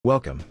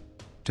Welcome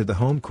to the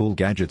Home Cool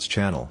Gadgets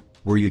channel,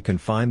 where you can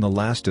find the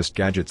latest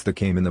gadgets that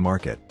came in the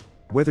market.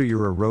 Whether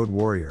you're a road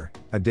warrior,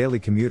 a daily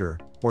commuter,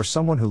 or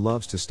someone who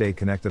loves to stay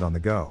connected on the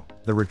go,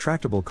 the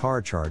retractable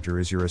car charger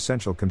is your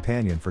essential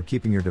companion for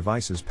keeping your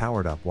devices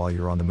powered up while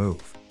you're on the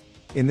move.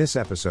 In this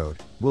episode,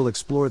 we'll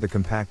explore the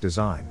compact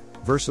design,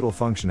 versatile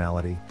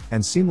functionality,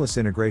 and seamless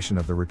integration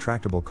of the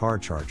retractable car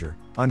charger,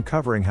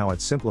 uncovering how it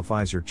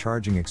simplifies your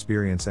charging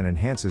experience and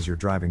enhances your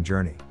driving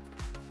journey.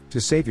 To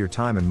save your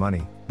time and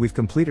money, we've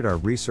completed our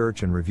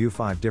research and review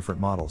 5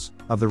 different models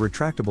of the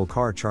retractable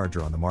car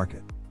charger on the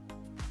market.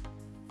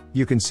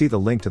 You can see the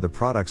link to the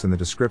products in the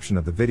description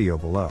of the video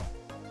below.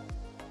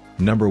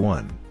 Number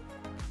 1.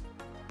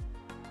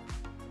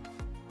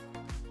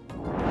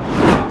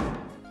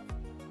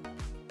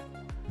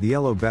 The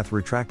EloBeth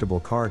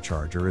retractable car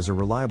charger is a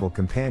reliable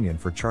companion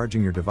for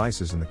charging your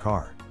devices in the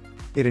car.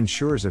 It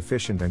ensures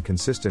efficient and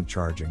consistent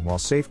charging while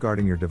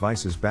safeguarding your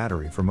device's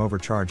battery from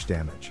overcharge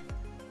damage.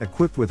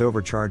 Equipped with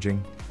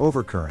overcharging,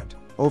 overcurrent,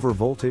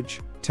 overvoltage,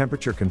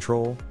 temperature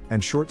control,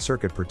 and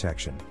short-circuit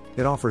protection,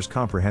 it offers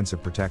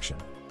comprehensive protection.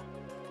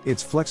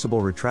 Its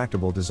flexible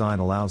retractable design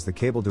allows the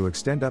cable to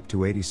extend up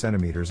to 80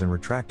 centimeters and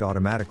retract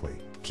automatically,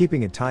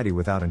 keeping it tidy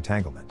without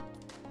entanglement.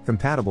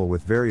 Compatible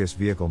with various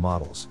vehicle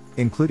models,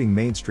 including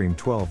mainstream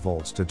 12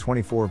 volts to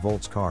 24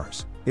 volts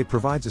cars, it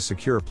provides a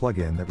secure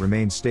plug-in that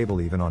remains stable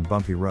even on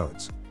bumpy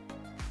roads.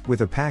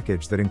 With a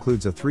package that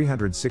includes a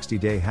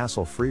 360-day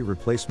hassle-free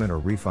replacement or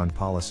refund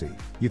policy,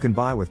 you can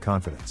buy with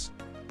confidence.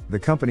 The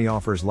company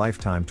offers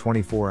lifetime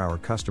 24-hour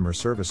customer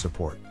service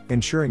support,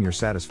 ensuring your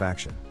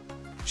satisfaction.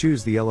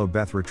 Choose the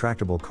EloBeth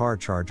retractable car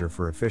charger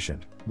for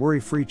efficient,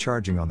 worry-free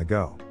charging on the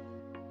go.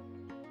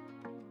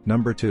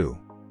 Number 2.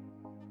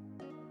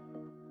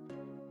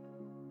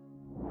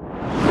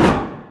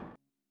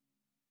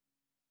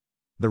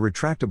 The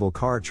retractable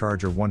car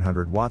charger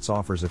 100 watts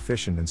offers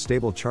efficient and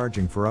stable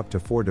charging for up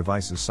to 4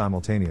 devices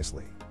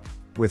simultaneously.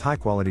 With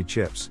high-quality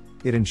chips,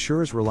 it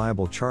ensures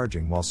reliable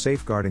charging while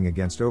safeguarding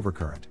against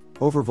overcurrent,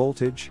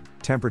 overvoltage,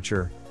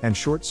 temperature, and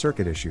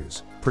short-circuit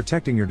issues,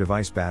 protecting your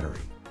device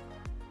battery.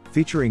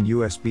 Featuring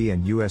USB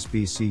and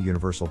USB-C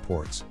universal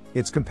ports,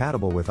 it's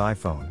compatible with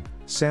iPhone,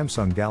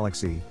 Samsung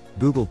Galaxy,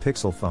 Google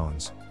Pixel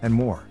phones, and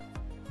more.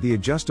 The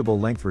adjustable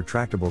length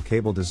retractable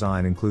cable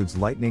design includes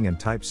Lightning and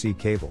Type-C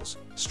cables,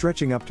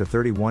 stretching up to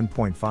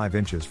 31.5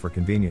 inches for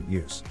convenient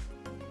use.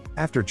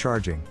 After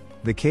charging,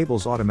 the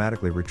cables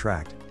automatically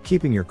retract,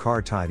 keeping your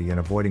car tidy and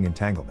avoiding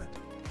entanglement.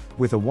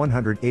 With a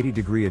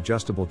 180-degree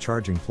adjustable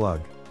charging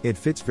plug, it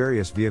fits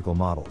various vehicle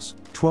models,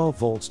 12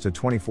 volts to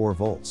 24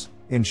 volts,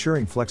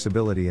 ensuring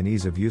flexibility and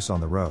ease of use on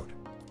the road.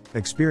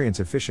 Experience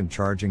efficient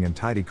charging and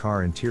tidy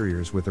car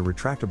interiors with the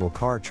retractable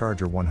car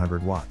charger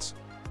 100 watts.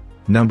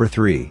 Number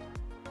 3.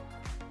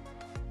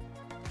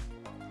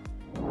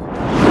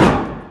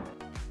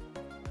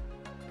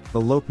 The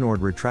Lopnord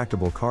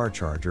retractable car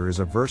charger is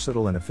a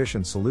versatile and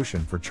efficient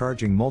solution for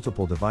charging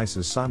multiple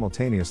devices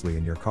simultaneously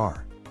in your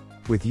car.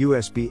 With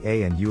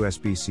USB-A and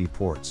USB-C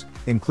ports,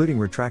 including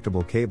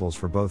retractable cables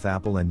for both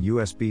Apple and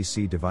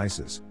USB-C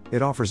devices,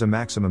 it offers a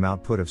maximum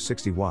output of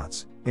 60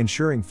 watts,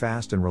 ensuring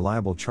fast and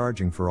reliable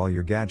charging for all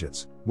your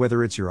gadgets,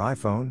 whether it's your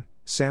iPhone,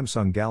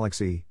 Samsung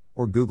Galaxy,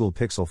 or Google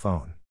Pixel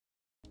phone.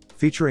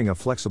 Featuring a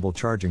flexible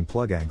charging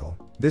plug angle,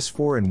 this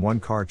 4-in-1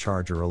 car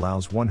charger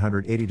allows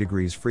 180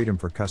 degrees freedom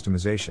for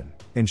customization,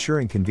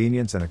 ensuring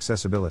convenience and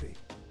accessibility.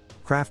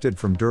 Crafted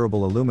from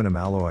durable aluminum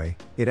alloy,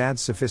 it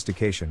adds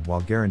sophistication while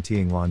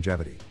guaranteeing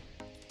longevity.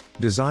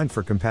 Designed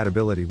for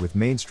compatibility with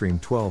mainstream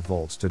 12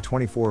 volts to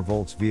 24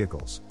 volts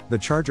vehicles, the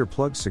charger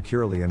plugs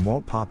securely and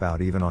won't pop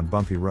out even on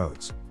bumpy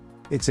roads.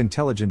 Its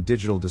intelligent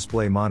digital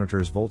display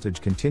monitors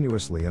voltage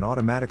continuously and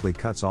automatically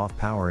cuts off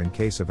power in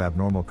case of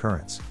abnormal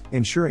currents,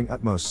 ensuring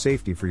utmost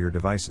safety for your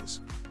devices.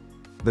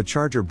 The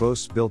charger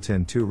boasts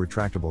built-in 2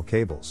 retractable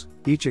cables,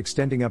 each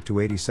extending up to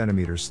 80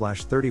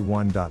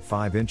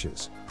 cm/31.5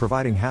 inches,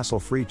 providing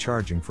hassle-free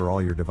charging for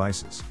all your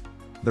devices.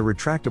 The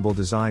retractable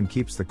design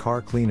keeps the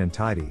car clean and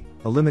tidy,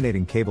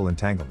 eliminating cable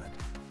entanglement.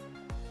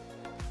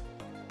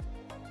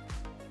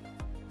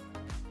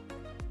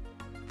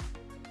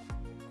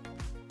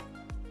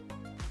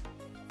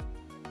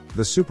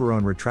 The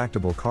SUPERONE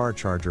retractable car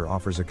charger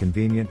offers a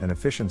convenient and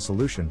efficient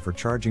solution for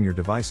charging your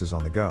devices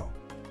on the go.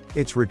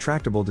 Its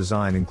retractable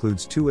design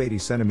includes 2 80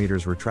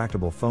 cm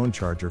retractable phone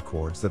charger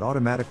cords that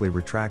automatically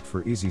retract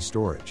for easy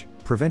storage,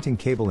 preventing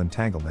cable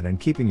entanglement and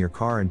keeping your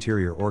car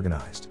interior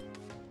organized.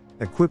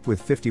 Equipped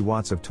with 50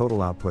 watts of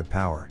total output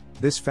power,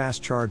 this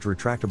fast-charge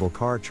retractable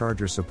car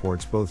charger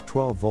supports both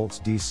 12 volts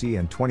DC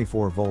and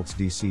 24 volts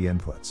DC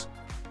inputs.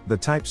 The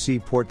Type-C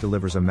port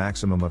delivers a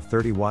maximum of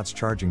 30 watts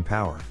charging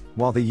power,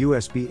 while the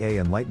USB-A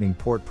and Lightning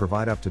port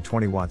provide up to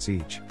 20 watts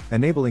each,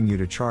 enabling you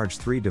to charge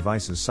 3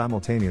 devices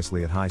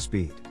simultaneously at high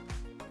speed.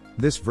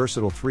 This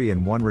versatile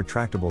 3-in-1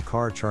 retractable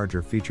car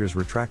charger features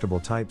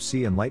retractable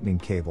Type-C and Lightning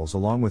cables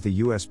along with a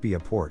USB-A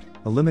port,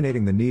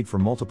 eliminating the need for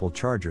multiple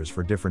chargers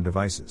for different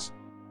devices.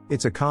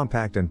 It's a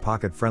compact and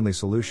pocket-friendly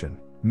solution,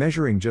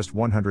 measuring just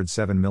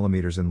 107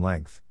 mm in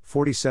length,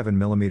 47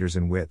 mm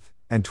in width,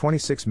 and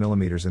 26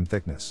 mm in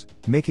thickness,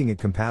 making it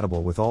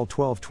compatible with all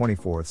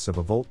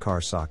 12/24 car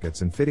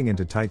sockets and fitting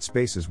into tight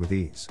spaces with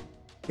ease.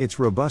 Its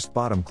robust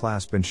bottom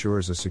clasp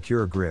ensures a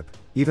secure grip,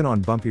 even on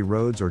bumpy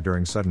roads or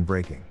during sudden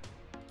braking.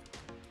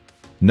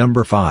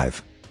 Number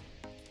 5.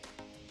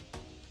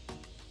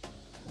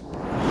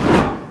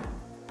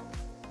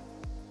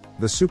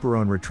 The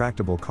SUPERONE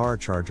retractable car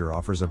charger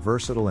offers a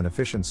versatile and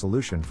efficient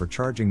solution for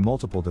charging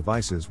multiple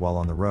devices while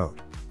on the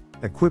road.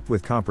 Equipped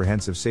with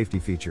comprehensive safety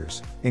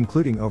features,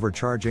 including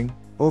overcharging,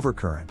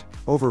 overcurrent,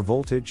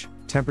 overvoltage,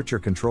 temperature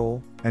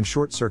control, and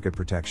short-circuit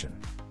protection.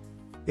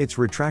 Its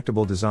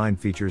retractable design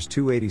features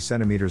 280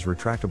 cm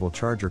retractable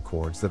charger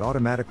cords that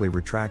automatically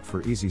retract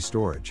for easy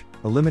storage,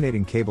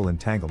 eliminating cable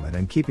entanglement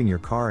and keeping your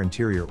car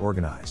interior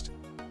organized.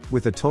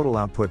 With a total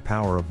output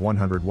power of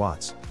 100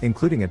 watts,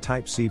 including a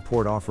Type-C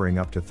port offering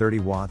up to 30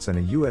 watts and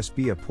a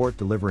USB-A port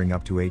delivering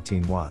up to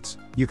 18 watts,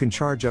 you can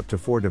charge up to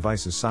 4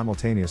 devices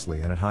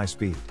simultaneously and at high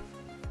speed.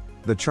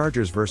 The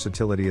charger's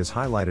versatility is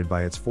highlighted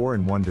by its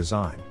 4-in-1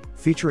 design,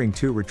 featuring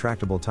 2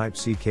 retractable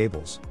Type-C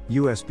cables,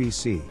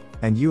 USB-C,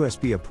 and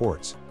USB-A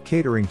ports,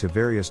 catering to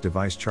various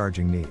device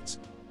charging needs.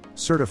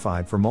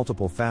 Certified for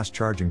multiple fast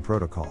charging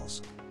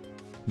protocols.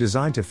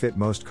 Designed to fit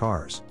most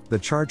cars, the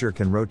charger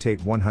can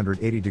rotate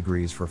 180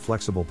 degrees for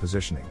flexible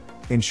positioning,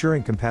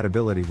 ensuring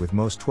compatibility with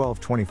most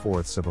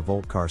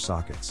 12/24 car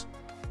sockets.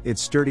 Its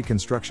sturdy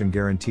construction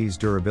guarantees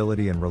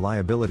durability and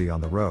reliability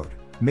on the road,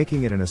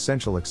 making it an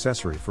essential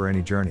accessory for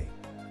any journey.